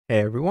Hey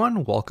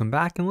everyone, welcome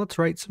back and let's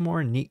write some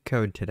more neat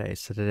code today.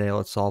 So today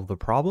let's solve the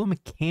problem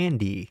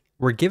candy.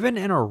 We're given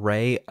an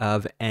array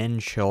of n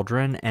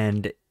children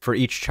and for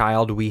each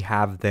child we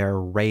have their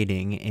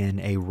rating in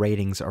a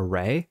ratings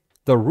array.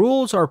 The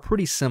rules are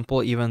pretty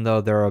simple even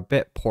though they're a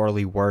bit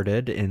poorly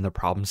worded in the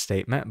problem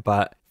statement,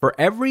 but for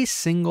every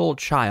single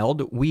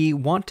child, we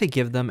want to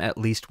give them at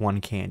least one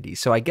candy.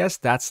 So I guess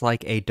that's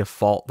like a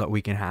default that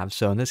we can have.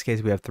 So in this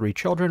case, we have 3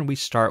 children. We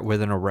start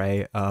with an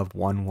array of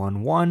 1,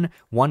 1, 1,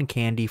 one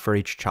candy for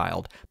each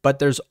child. But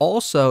there's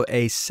also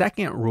a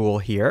second rule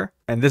here,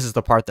 and this is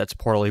the part that's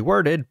poorly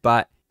worded,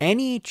 but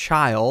any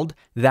child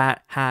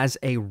that has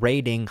a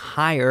rating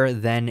higher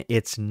than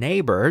its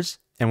neighbors,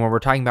 and when we're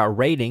talking about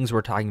ratings,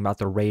 we're talking about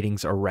the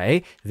ratings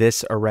array.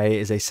 This array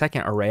is a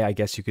second array. I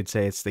guess you could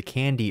say it's the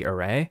candy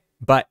array.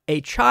 But a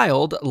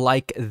child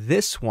like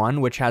this one,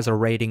 which has a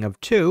rating of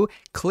 2,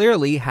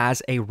 clearly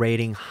has a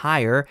rating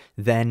higher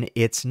than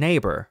its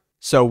neighbor.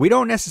 So we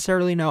don't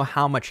necessarily know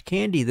how much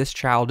candy this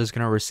child is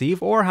going to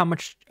receive or how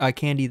much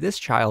candy this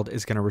child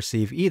is going to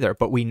receive either.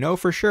 But we know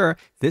for sure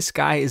this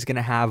guy is going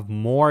to have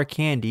more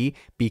candy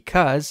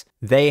because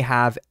they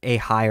have a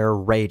higher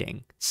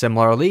rating.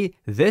 Similarly,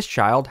 this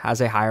child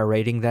has a higher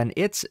rating than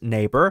its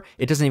neighbor.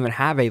 It doesn't even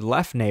have a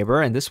left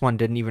neighbor, and this one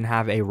didn't even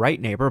have a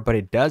right neighbor, but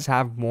it does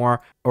have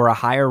more or a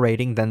higher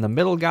rating than the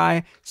middle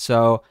guy.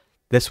 So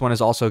this one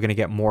is also going to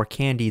get more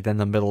candy than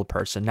the middle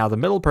person. Now, the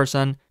middle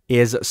person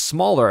is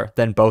smaller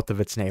than both of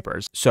its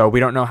neighbors. So we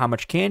don't know how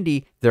much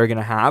candy they're going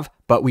to have,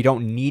 but we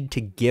don't need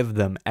to give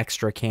them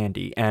extra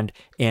candy. And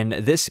in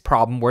this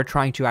problem, we're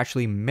trying to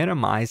actually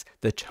minimize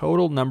the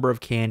total number of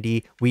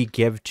candy we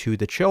give to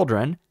the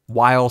children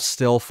while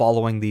still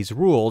following these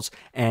rules.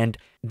 And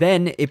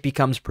then it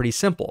becomes pretty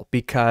simple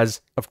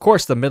because, of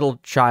course, the middle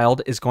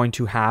child is going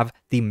to have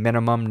the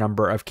minimum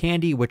number of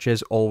candy, which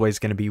is always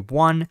going to be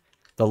 1.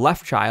 The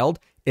left child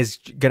is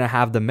going to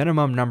have the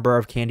minimum number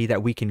of candy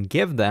that we can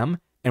give them,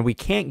 and we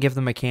can't give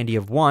them a candy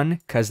of 1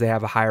 because they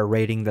have a higher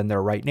rating than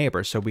their right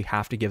neighbor, so we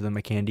have to give them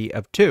a candy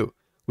of 2.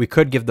 We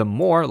could give them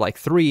more, like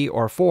 3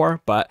 or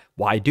 4, but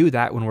why do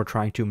that when we're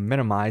trying to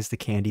minimize the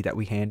candy that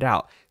we hand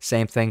out?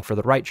 Same thing for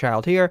the right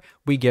child here.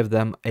 We give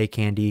them a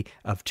candy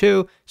of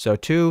 2, so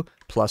 2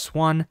 plus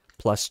 1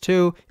 plus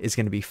 2 is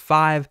going to be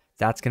 5.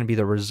 That's going to be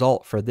the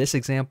result for this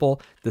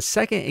example. The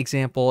second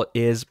example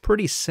is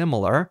pretty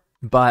similar,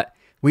 but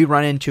we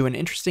run into an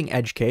interesting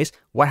edge case.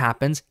 What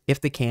happens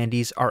if the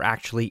candies are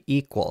actually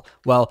equal?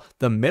 Well,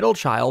 the middle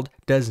child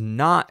does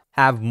not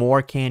have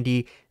more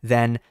candy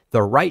than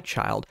the right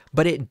child,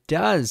 but it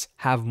does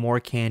have more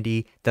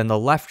candy than the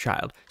left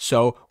child.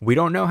 So we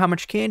don't know how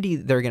much candy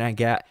they're going to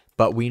get,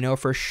 but we know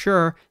for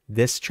sure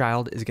this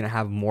child is going to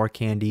have more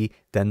candy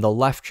than the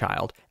left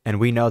child. And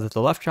we know that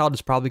the left child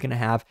is probably going to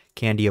have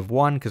candy of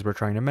 1 because we're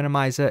trying to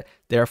minimize it.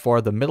 Therefore,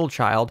 the middle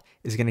child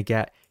is going to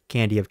get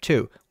candy of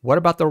 2. What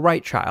about the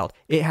right child?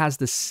 It has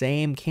the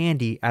same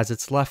candy as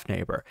its left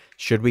neighbor.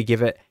 Should we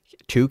give it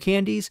 2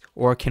 candies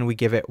or can we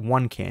give it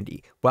 1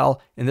 candy?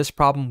 Well, in this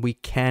problem, we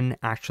can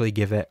actually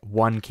give it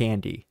 1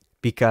 candy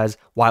because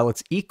while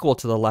it's equal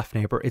to the left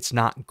neighbor, it's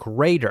not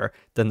greater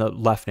than the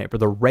left neighbor.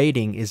 The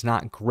rating is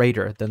not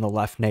greater than the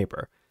left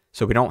neighbor.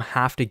 So we don't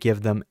have to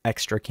give them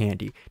extra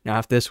candy. Now,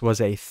 if this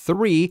was a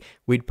 3,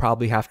 we'd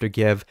probably have to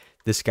give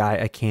this guy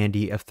a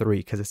candy of 3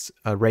 because its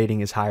rating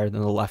is higher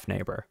than the left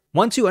neighbor.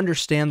 Once you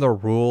understand the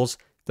rules,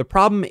 the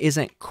problem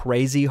isn't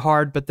crazy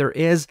hard, but there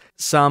is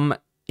some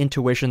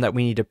intuition that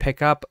we need to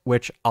pick up,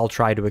 which I'll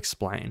try to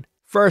explain.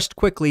 First,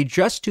 quickly,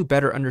 just to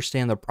better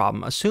understand the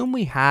problem, assume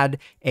we had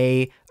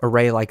an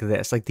array like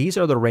this. Like these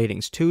are the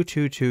ratings, 2,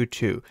 2, 2,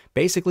 2.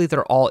 Basically,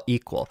 they're all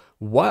equal.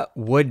 What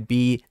would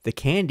be the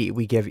candy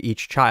we give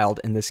each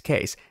child in this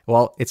case?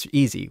 Well, it's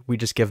easy. We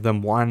just give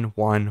them 1,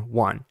 1,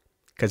 1.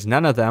 Because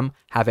none of them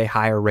have a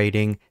higher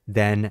rating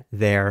than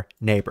their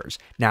neighbors.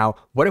 Now,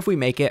 what if we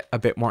make it a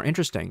bit more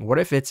interesting? What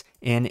if it's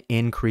in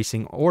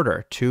increasing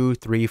order? 2,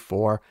 3,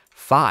 4,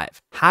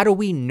 5. How do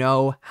we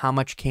know how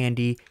much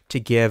candy to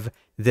give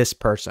this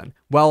person?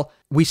 Well,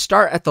 we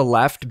start at the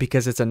left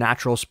because it's a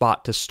natural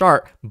spot to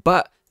start,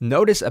 but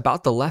notice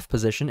about the left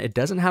position, it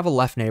doesn't have a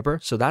left neighbor,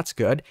 so that's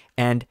good,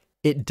 and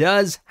it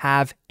does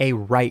have a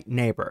right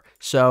neighbor.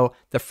 So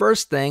the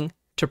first thing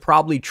to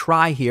probably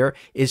try here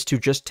is to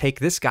just take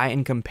this guy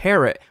and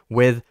compare it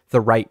with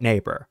the right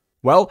neighbor.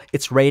 Well,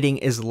 its rating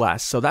is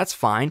less, so that's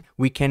fine.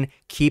 We can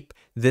keep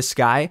this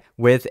guy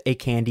with a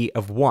candy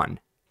of 1,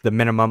 the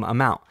minimum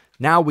amount.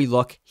 Now we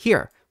look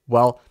here.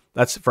 Well,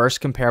 let's first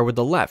compare with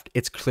the left.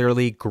 It's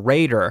clearly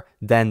greater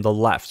than the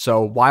left.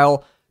 So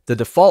while the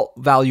default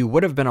value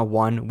would have been a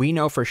 1, we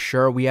know for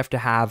sure we have to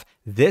have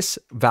this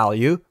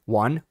value,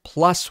 1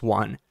 plus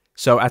 1.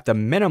 So at the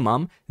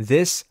minimum,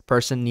 this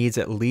person needs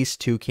at least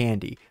 2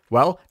 candy.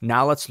 Well,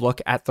 now let's look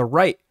at the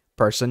right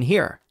person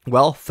here.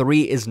 Well,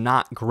 3 is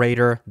not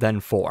greater than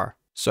 4.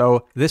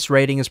 So this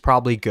rating is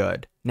probably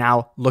good.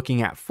 Now,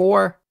 looking at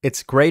 4,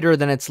 it's greater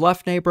than its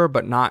left neighbor,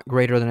 but not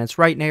greater than its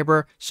right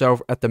neighbor. So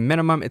at the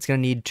minimum, it's going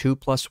to need 2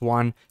 plus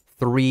 1,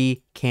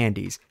 3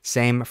 candies.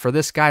 Same for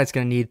this guy, it's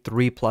going to need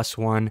 3 plus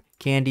 1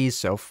 candies,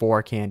 so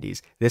 4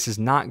 candies. This is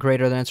not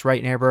greater than its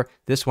right neighbor.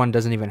 This one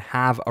doesn't even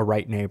have a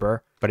right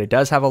neighbor, but it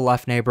does have a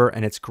left neighbor,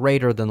 and it's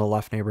greater than the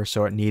left neighbor,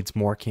 so it needs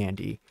more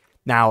candy.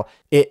 Now,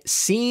 it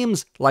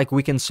seems like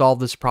we can solve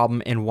this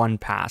problem in one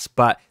pass,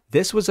 but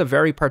this was a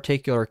very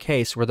particular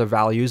case where the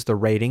values, the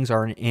ratings,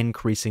 are in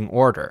increasing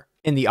order.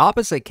 In the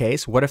opposite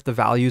case, what if the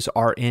values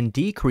are in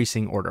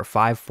decreasing order?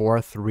 5,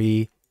 4,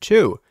 3,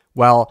 2.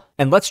 Well,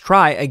 and let's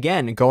try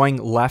again going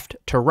left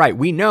to right.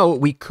 We know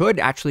we could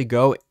actually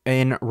go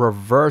in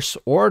reverse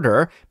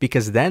order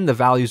because then the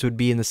values would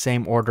be in the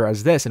same order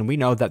as this. And we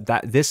know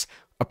that this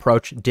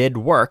approach did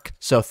work.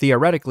 So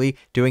theoretically,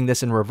 doing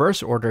this in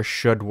reverse order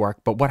should work.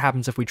 But what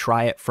happens if we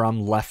try it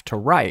from left to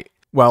right?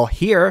 Well,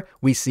 here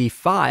we see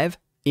 5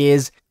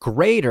 is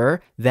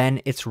greater than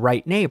its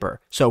right neighbor.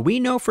 So we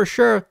know for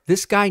sure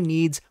this guy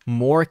needs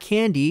more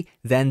candy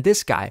than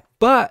this guy,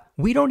 but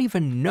we don't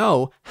even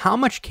know how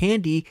much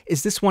candy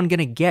is this one going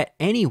to get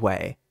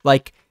anyway.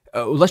 Like,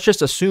 let's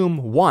just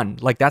assume 1.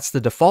 Like, that's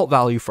the default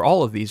value for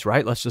all of these,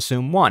 right? Let's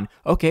assume 1.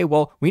 Okay,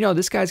 well, we know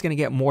this guy's going to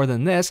get more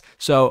than this.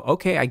 So,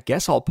 okay, I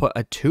guess I'll put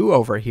a 2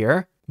 over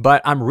here.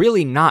 But I'm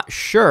really not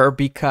sure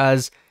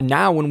because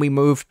now when we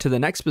move to the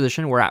next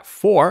position, we're at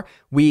 4,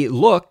 we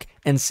look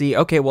and see,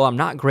 okay, well, I'm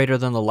not greater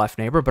than the left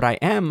neighbor, but I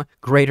am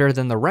greater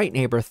than the right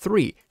neighbor,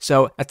 3.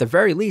 So at the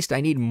very least,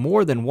 I need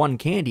more than 1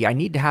 candy. I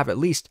need to have at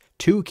least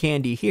 2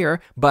 candy here,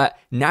 but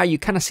now you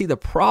kind of see the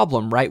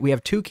problem, right? We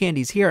have 2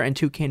 candies here and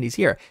 2 candies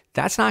here.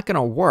 That's not going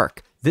to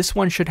work. This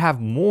one should have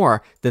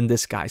more than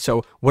this guy.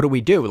 So what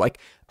do? Like,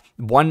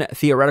 one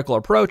theoretical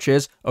approach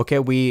is, okay,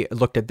 we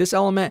looked at this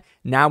element.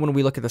 Now when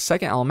we look at the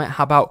second element,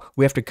 how about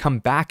we have to come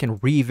back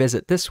and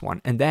revisit this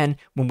one? And then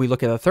when we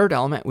look at the third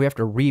element, we have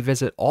to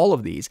revisit all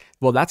of these.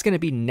 Well, that's going to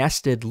be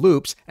nested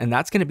loops, and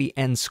that's going to be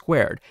n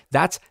squared.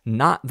 That's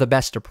not the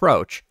best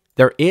approach.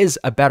 There is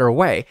a better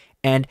way.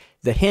 And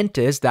the hint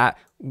is that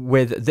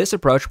with this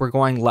approach, we're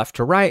going left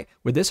to right.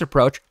 With this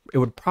approach, it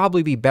would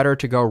probably be better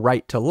to go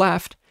right to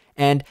left.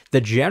 And the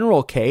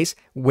general case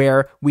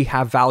where we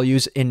have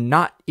values in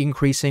not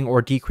increasing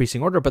or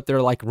decreasing order, but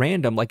they're like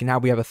random, like now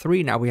we have a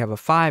 3, now we have a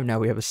 5, now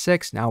we have a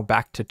 6, now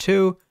back to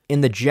 2.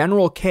 In the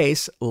general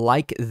case,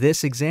 like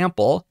this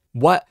example,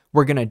 what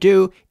we're going to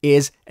do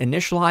is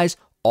initialize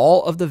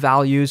all of the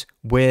values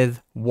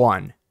with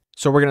 1.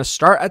 So we're going to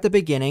start at the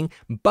beginning,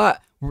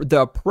 but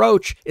the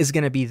approach is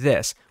going to be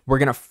this. We're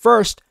going to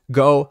first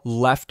go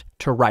left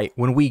to right.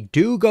 When we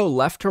do go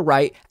left to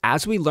right,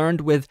 as we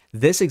learned with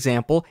this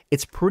example,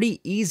 it's pretty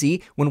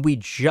easy when we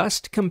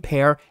just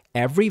compare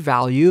every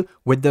value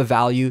with the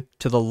value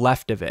to the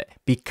left of it.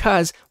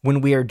 Because when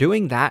we are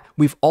doing that,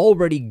 we've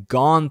already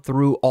gone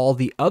through all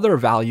the other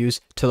values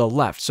to the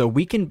left. So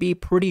we can be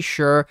pretty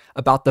sure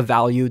about the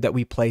value that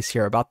we place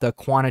here, about the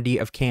quantity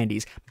of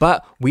candies.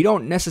 But we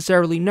don't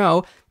necessarily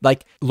know,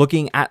 like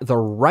looking at the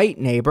right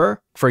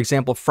neighbor, for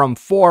example, from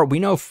 4, we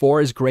know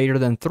 4 is greater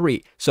than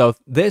 3. So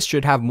this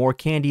should have more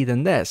candy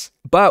than this.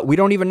 But we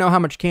don't even know how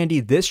much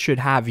candy this should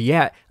have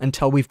yet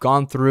until we've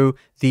gone through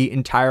the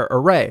entire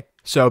array.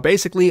 So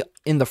basically,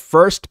 in the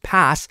first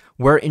pass,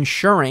 we're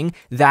ensuring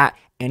that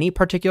any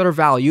particular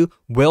value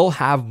will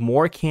have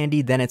more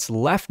candy than its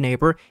left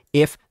neighbor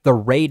if the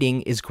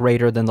rating is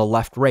greater than the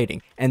left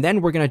rating. And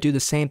then we're going to do the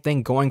same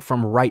thing going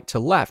from right to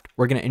left.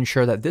 We're going to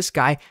ensure that this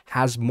guy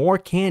has more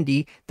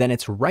candy than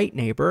its right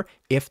neighbor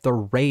if the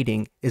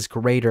rating is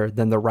greater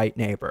than the right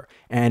neighbor.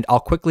 And I'll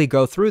quickly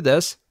go through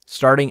this.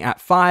 Starting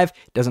at 5,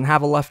 doesn't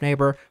have a left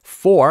neighbor.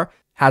 4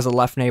 has a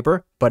left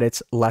neighbor, but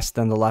it's less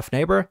than the left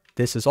neighbor.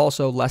 This is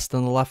also less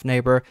than the left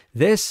neighbor.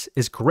 This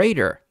is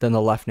greater than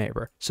the left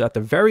neighbor. So at the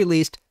very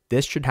least,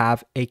 this should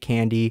have a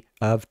candy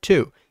of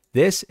 2.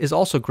 This is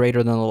also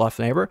greater than the left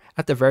neighbor.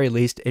 At the very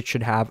least, it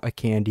should have a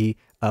candy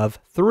of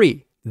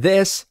 3.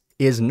 This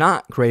is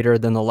not greater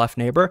than the left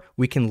neighbor.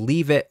 We can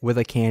leave it with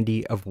a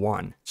candy of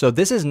 1. So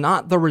this is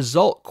not the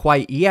result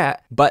quite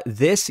yet, but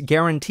this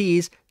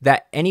guarantees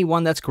that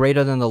anyone that's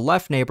greater than the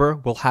left neighbor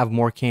will have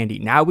more candy.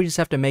 Now we just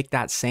have to make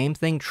that same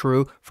thing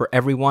true for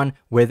everyone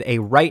with a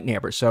right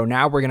neighbor. So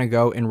now we're going to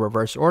go in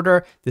reverse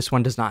order. This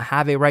one does not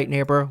have a right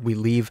neighbor. We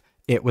leave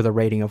it with a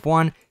rating of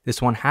 1.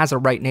 This one has a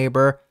right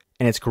neighbor,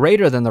 and it's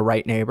greater than the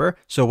right neighbor.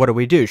 So what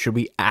do? Should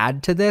we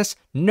add to this?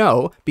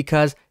 No,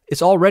 because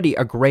it's already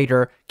a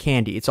greater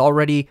candy. It's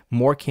already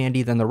more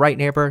candy than the right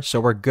neighbor, so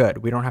we're good.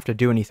 We don't have to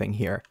do anything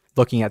here.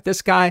 Looking at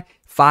this guy,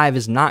 5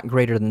 is not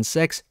greater than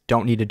 6,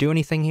 don't need to do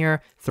anything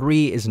here.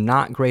 3 is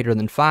not greater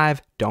than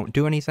 5, don't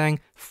do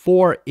anything.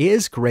 4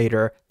 is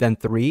greater than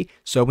 3,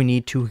 so we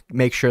need to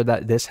make sure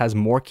that this has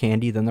more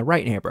candy than the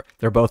right neighbor.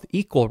 They're both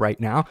equal right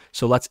now,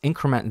 so let's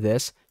increment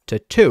this to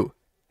 2.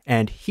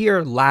 And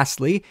here,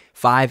 lastly,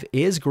 5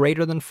 is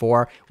greater than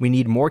 4. We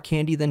need more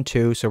candy than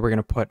 2, so we're going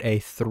to put a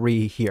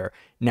 3 here.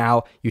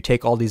 Now, you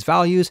take all these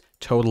values,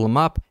 total them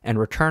up, and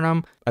return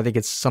them. I think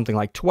it's something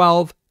like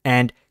 12.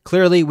 And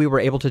clearly, we were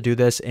able to do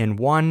this in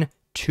 1,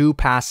 2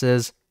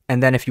 passes.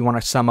 And then if you want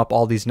to sum up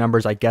all these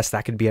numbers, I guess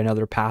that could be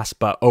another pass,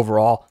 but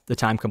overall, the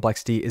time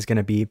complexity is going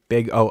to be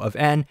big O of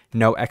n,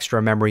 no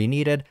extra memory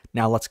needed.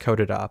 Now let's code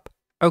it up.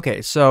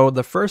 Okay, so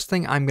the first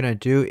thing I'm going to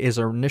do is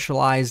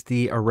initialize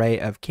the array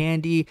of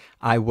candy.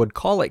 I would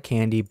call it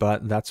candy,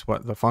 but that's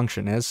what the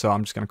function is, so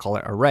I'm just going to call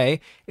it array.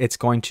 It's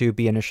going to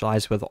be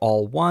initialized with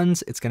all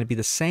ones. It's going to be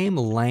the same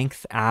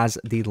length as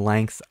the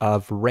length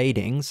of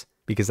ratings,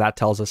 because that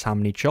tells us how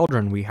many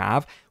children we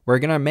have. We're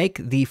going to make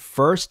the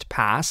first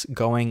pass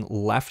going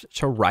left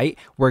to right.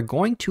 We're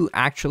going to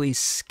actually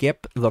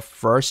skip the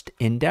first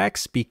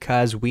index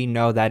because we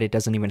know that it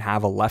doesn't even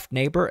have a left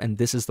neighbor, and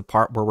this is the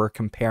part where we're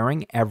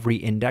comparing every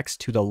index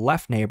to the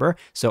left neighbor.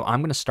 So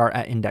I'm going to start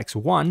at index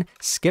 1,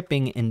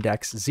 skipping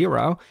index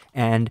 0,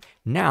 and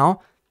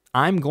now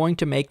I'm going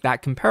to make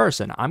that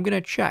comparison. I'm going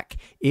to check,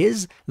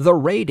 is the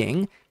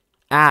rating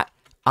at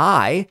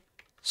I,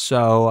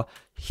 so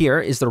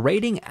here is the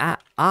rating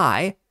at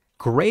I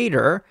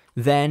greater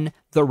than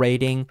the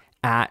rating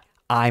at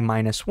I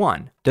minus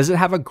 1? Does it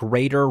have a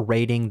greater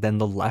rating than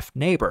the left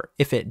neighbor?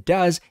 If it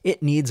does,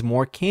 it needs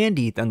more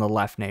candy than the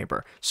left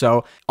neighbor.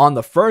 So on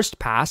the first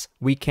pass,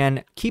 we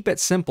can keep it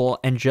simple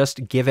and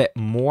just give it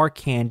more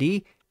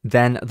candy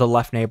than the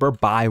left neighbor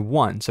by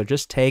 1. So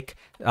just take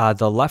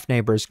the left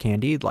neighbor's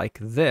candy like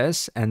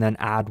this and then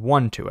add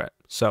 1 to it.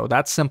 So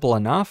that's simple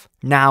enough.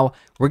 Now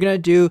we're going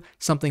to do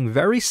something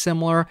very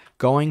similar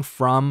going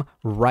from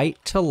right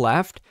to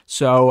left.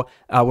 So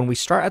when we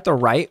start at the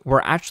right, we're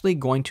actually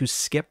going to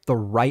skip the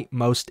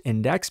rightmost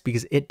index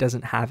because it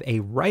doesn't have a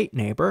right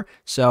neighbor.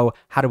 So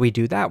how do we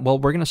do that? Well,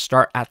 we're going to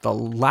start at the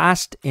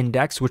last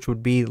index, which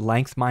would be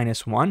length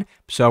minus 1.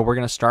 So we're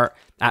going to start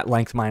at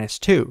length minus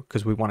 2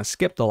 because we want to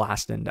skip the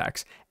last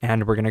index.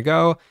 And we're going to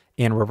go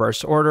in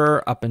reverse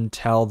order up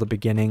until the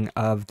beginning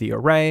of the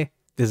array.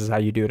 This is how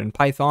you do it in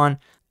Python.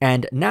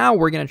 And now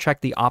we're going to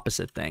check the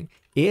opposite thing.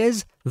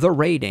 Is the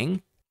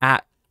rating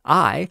at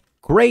I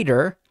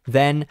greater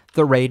than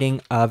the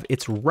rating of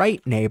its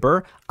right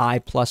neighbor, I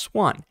plus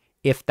 1?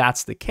 If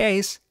that's the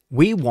case,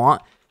 we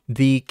want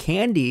the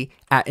candy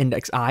at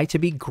index I to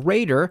be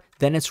greater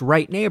than its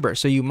right neighbor.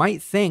 So you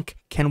might think,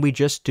 can we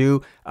just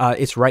do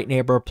its right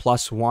neighbor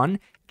plus 1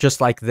 just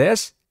like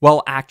this?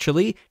 Well,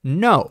 actually,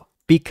 no,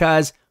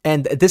 because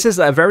and this is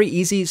a very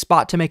easy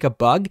spot to make a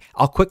bug.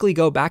 I'll quickly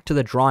go back to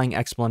the drawing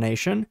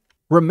explanation.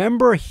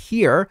 Remember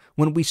here,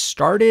 when we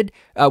started,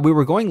 we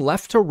were going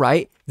left to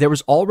right. There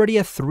was already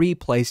a 3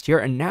 placed here,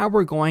 and now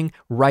we're going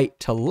right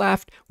to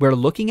left. We're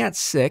looking at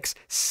 6.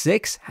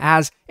 6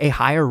 has a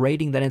higher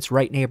rating than its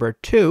right neighbor,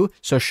 2.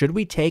 So should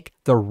we take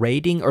the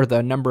rating or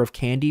the number of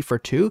candy for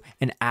 2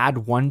 and add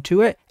 1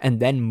 to it and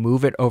then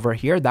move it over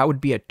here? That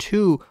would be a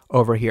 2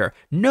 over here.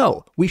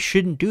 No, we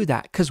shouldn't do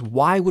that, because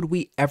why would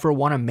we ever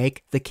want to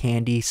make the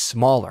candy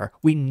smaller?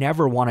 We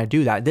never want to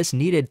do that. This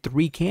needed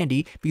 3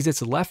 candy because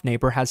its left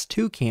neighbor has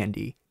 2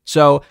 candy.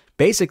 So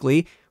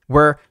basically,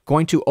 we're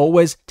going to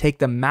always take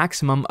the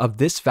maximum of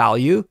this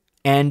value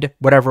and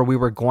whatever we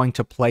were going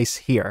to place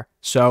here.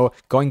 So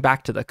going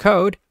back to the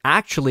code,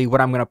 actually what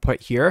I'm going to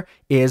put here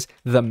is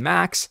the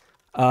max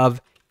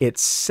of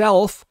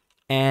itself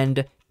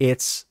and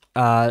its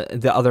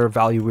the other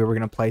value we were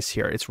going to place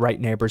here. It's right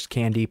neighbor's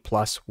candy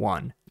plus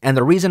 1. And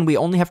the reason we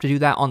only have to do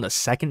that on the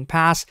second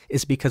pass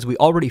is because we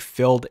already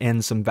filled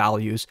in some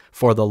values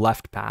for the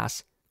left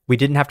pass. We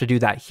didn't have to do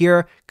that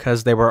here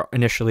because they were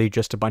initially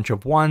just a bunch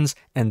of 1s,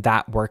 and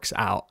that works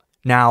out.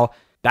 Now,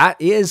 that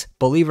is,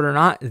 believe it or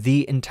not,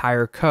 the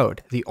entire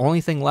code. The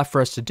only thing left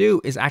for us to do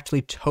is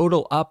actually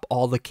total up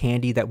all the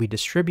candy that we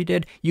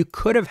distributed. You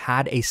could have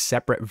had a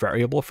separate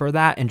variable for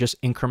that and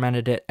just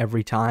incremented it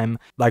every time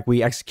like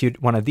we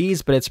execute one of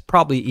these, but it's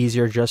probably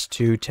easier just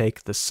to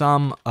take the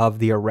sum of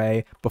the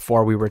array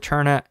before we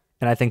return it.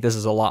 And I think this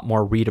is a lot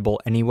more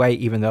readable anyway,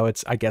 even though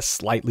it's, I guess,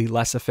 slightly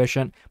less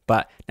efficient.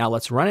 But now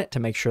let's run it to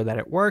make sure that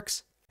it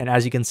works. And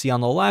as you can see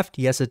on the left,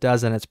 yes, it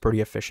does, and it's pretty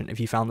efficient.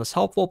 If you found this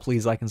helpful,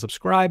 please like and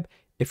subscribe.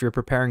 If you're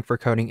preparing for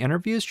coding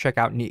interviews, check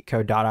out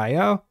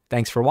Leetcode.io.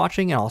 Thanks for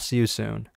watching, and I'll see you soon.